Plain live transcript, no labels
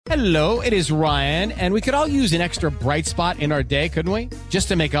Hello, it is Ryan, and we could all use an extra bright spot in our day, couldn't we? Just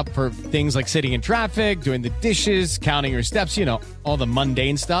to make up for things like sitting in traffic, doing the dishes, counting your steps, you know, all the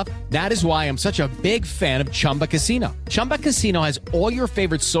mundane stuff. That is why I'm such a big fan of Chumba Casino. Chumba Casino has all your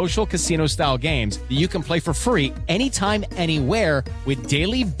favorite social casino-style games that you can play for free anytime, anywhere with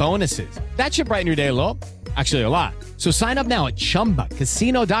daily bonuses. That should brighten your day a little. Actually, a lot. So sign up now at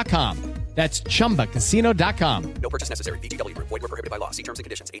ChumbaCasino.com. That's ChumbaCasino.com. No purchase necessary. VGW Group. Void where prohibited by law. See terms and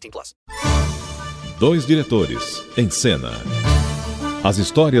conditions. 18+. Dois diretores em cena. As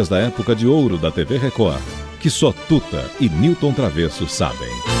histórias da época de ouro da TV Record, que só Tuta e Nilton Travesso sabem.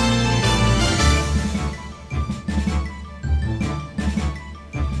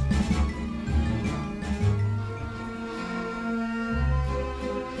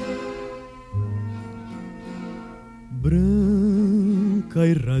 Branca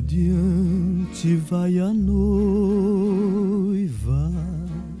e radiante vai a noiva,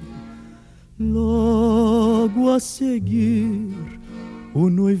 logo a seguir o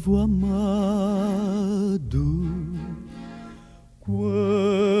noivo amado.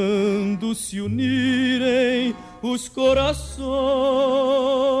 Quando se unirem os corações,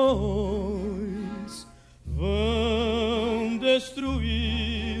 vão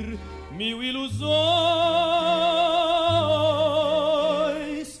destruir mil ilusões.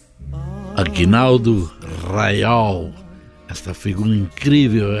 Aguinaldo Rayol, esta figura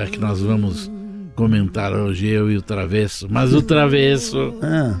incrível é que nós vamos comentar hoje, eu e o Travesso. Mas o Travesso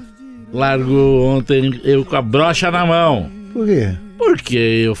largou ontem eu com a brocha na mão. Por quê? Porque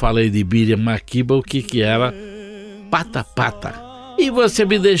eu falei de Miriam Makeba, o que era pata-pata. E você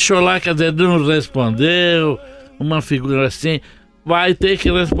me deixou lá, quer dizer, não respondeu, uma figura assim. Vai ter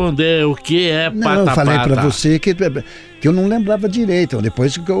que responder o que é pata-pata. Não, eu falei pra você que eu não lembrava direito.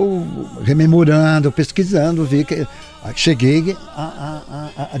 Depois que eu, rememorando, pesquisando, vi que cheguei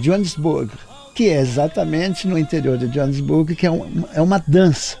a Johannesburg, que é exatamente no interior de Johannesburg, que é uma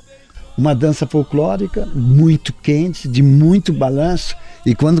dança. Uma dança folclórica, muito quente, de muito balanço.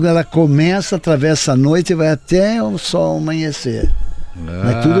 E quando ela começa, atravessa a noite e vai até o sol amanhecer.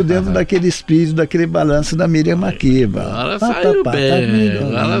 Mas tudo dentro daquele espírito, daquele balanço da Miriam Makeba. Agora saiu bem,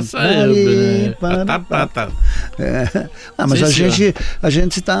 agora saiu bem. Mas a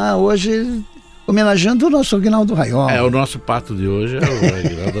gente está hoje homenageando o nosso Aguinaldo Rayol. O nosso pato de hoje é o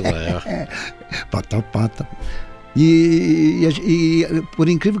Aguinaldo Rayol. Pata. E por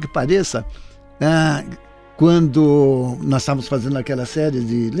incrível que pareça, quando nós estávamos fazendo aquela série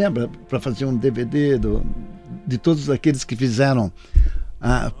lembra, para fazer um DVD de todos aqueles que fizeram,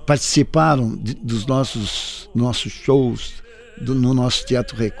 participaram dos nossos shows, no nosso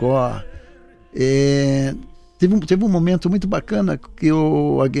Teatro Record. Teve um momento muito bacana que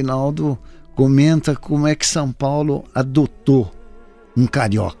o Aguinaldo comenta como é que São Paulo adotou um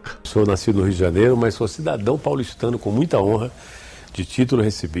carioca. Sou nascido no Rio de Janeiro, mas sou cidadão paulistano com muita honra, de título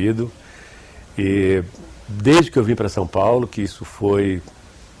recebido. E desde que eu vim para São Paulo, que isso foi,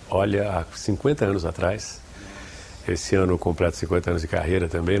 há 50 anos atrás, esse ano eu completo 50 anos de carreira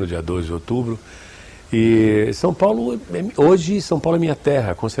também, no dia 12 de outubro. E São Paulo, hoje São Paulo é minha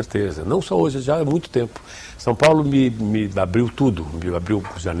terra, com certeza. Não só hoje, já há muito tempo. São Paulo me abriu tudo, me abriu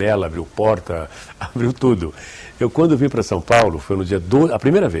janela, abriu porta, abriu tudo. Eu, quando vim para São Paulo, foi no dia 12, a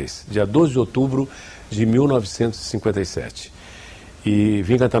primeira vez, dia 12 de outubro de 1957. E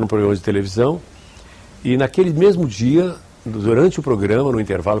vim cantar num programa de televisão. E naquele mesmo dia, durante o programa, no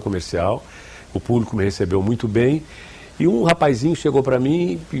intervalo comercial, o público me recebeu muito bem. E um rapazinho chegou para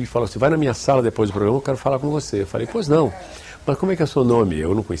mim e falou assim: vai na minha sala depois do programa, eu quero falar com você. Eu falei: pois não, mas como é que é o seu nome?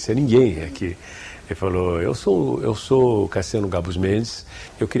 Eu não conhecia ninguém aqui. Ele falou: eu sou Cassiano Gabus Mendes,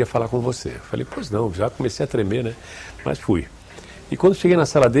 eu queria falar com você. Eu falei: pois não, já comecei a tremer, né? Mas fui. E quando cheguei na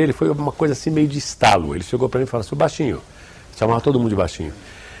sala dele, foi uma coisa assim meio de estalo. Ele chegou para mim e falou assim: Baixinho, chamava todo mundo de Baixinho.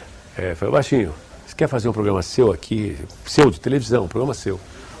 Eu falei: Baixinho, você quer fazer um programa seu aqui, seu de televisão, um programa seu?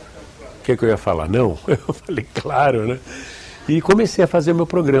 O que eu ia falar? Não? Eu falei: claro, né? E comecei a fazer o meu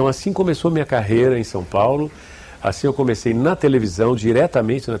programa. Assim começou minha carreira em São Paulo. Assim eu comecei na televisão,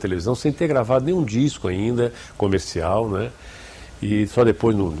 diretamente na televisão, sem ter gravado nenhum disco ainda, comercial, né? E só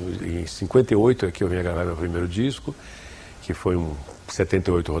depois, em 58, é que eu vim a gravar meu primeiro disco, que foi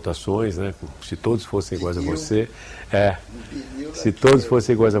 78 rotações, né? Se Todos Fossem Iguais a Você. Se Todos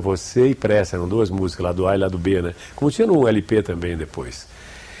Fossem Iguais a Você e Pressa, eram duas músicas, lá do A e lá do B, né? Como tinha no LP também depois.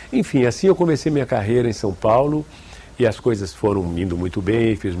 Enfim, assim eu comecei minha carreira em São Paulo e as coisas foram indo muito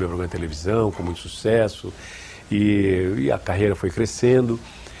bem, fiz meu programa de televisão com muito sucesso e a carreira foi crescendo.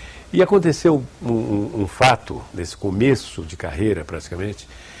 E aconteceu um fato desse começo de carreira, praticamente,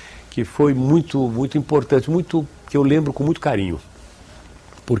 que foi muito, muito importante, que eu lembro com muito carinho.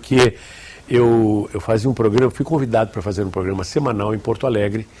 porque eu fazia um programa, fui convidado para fazer um programa semanal em Porto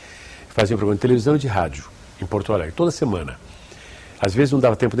Alegre, fazia um programa de televisão e de rádio em Porto Alegre, toda semana. Às vezes não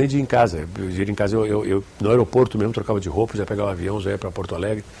dava tempo nem de ir em casa. Eu no aeroporto mesmo, trocava de roupa, já pegava o avião, já ia para Porto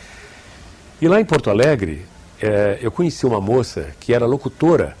Alegre. E lá em Porto Alegre, eu conheci uma moça que era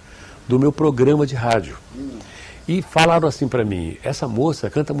locutora do meu programa de rádio. E falaram assim para mim, essa moça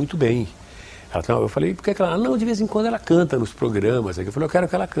canta muito bem. Eu falei, por que ela... Não, de vez em quando ela canta nos programas. Eu falei, eu quero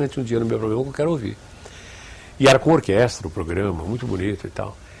que ela cante um dia no meu programa, que eu quero ouvir. E era com orquestra o programa, muito bonito e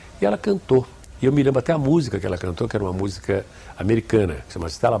tal. E ela cantou. E eu me lembro até a música que ela cantou, que era uma música americana, que se chama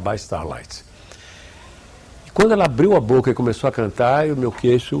Stella by Starlight. E quando ela abriu a boca e começou a cantar, o meu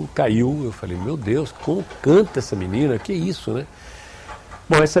queixo caiu. Eu falei, meu Deus, como canta essa menina? Que isso, né?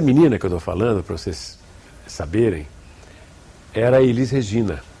 Bom, essa menina que eu estou falando, para vocês saberem, era a Elis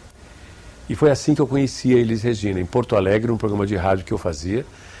Regina. E foi assim que eu conheci a Elis Regina, em Porto Alegre, num programa de rádio que eu fazia,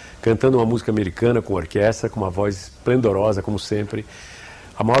 cantando uma música americana com orquestra, com uma voz esplendorosa, como sempre.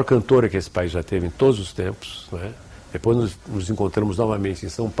 A maior cantora que esse país já teve em todos os tempos, né? Depois nos encontramos novamente em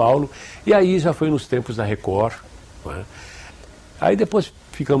São Paulo, e aí já foi nos tempos da Record, né? Aí depois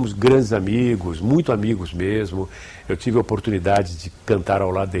ficamos grandes amigos, muito amigos mesmo. Eu tive a oportunidade de cantar ao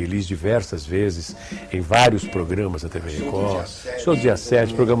lado da Elis diversas vezes, em vários programas da TV Record. Show do Dia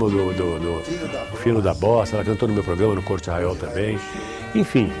 7, programa do Fino da Bossa, ela cantou no meu programa, no Corte Arraial também.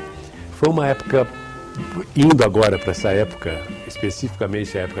 Enfim, foi uma época... Indo agora para essa época,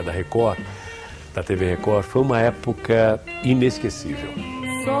 especificamente a época da Record, da TV Record, foi uma época inesquecível.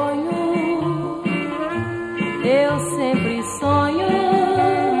 Sonho, eu sempre sonho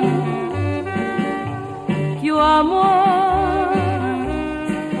que o amor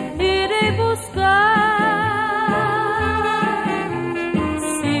irei buscar.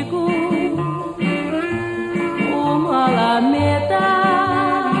 Sigo uma alameda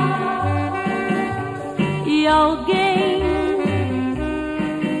e alguém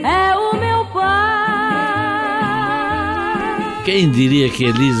é o meu pai. Quem diria que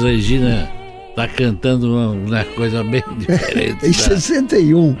Elis Regina está cantando uma coisa bem diferente? Em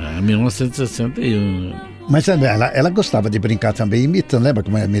 61. 1961. Mas ela gostava de brincar também imitando, lembra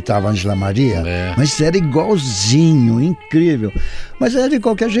como imitava a Ângela Maria? É. Mas era igualzinho, incrível. Mas de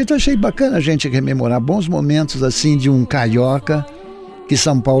qualquer jeito eu achei bacana a gente rememorar bons momentos assim de um carioca que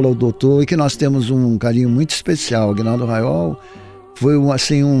São Paulo adotou e que nós temos um carinho muito especial. O Aguinaldo Raiol foi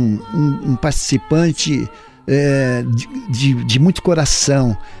um participante de muito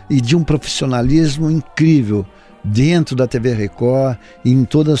coração e de um profissionalismo incrível dentro da TV Record e em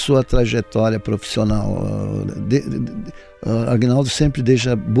toda a sua trajetória profissional. Aguinaldo sempre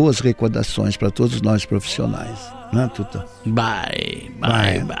deixa boas recordações para todos nós profissionais, né, Tuta? Bye.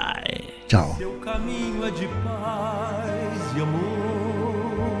 Tchau. Seu caminho é de paz e amor.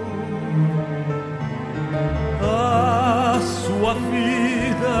 A sua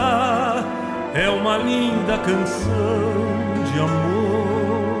vida é uma linda canção de amor.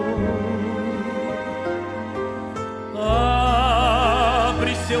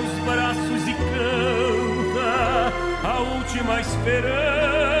 Abre seus braços e canta a última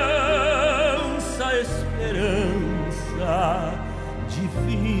esperança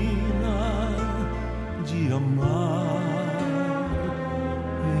divina de amar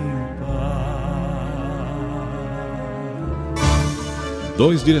em paz.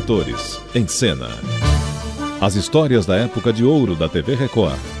 Dois diretores em cena. As histórias da época de ouro da TV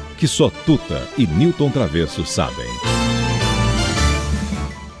Record, que só Tuta e Nilton Travesso sabem.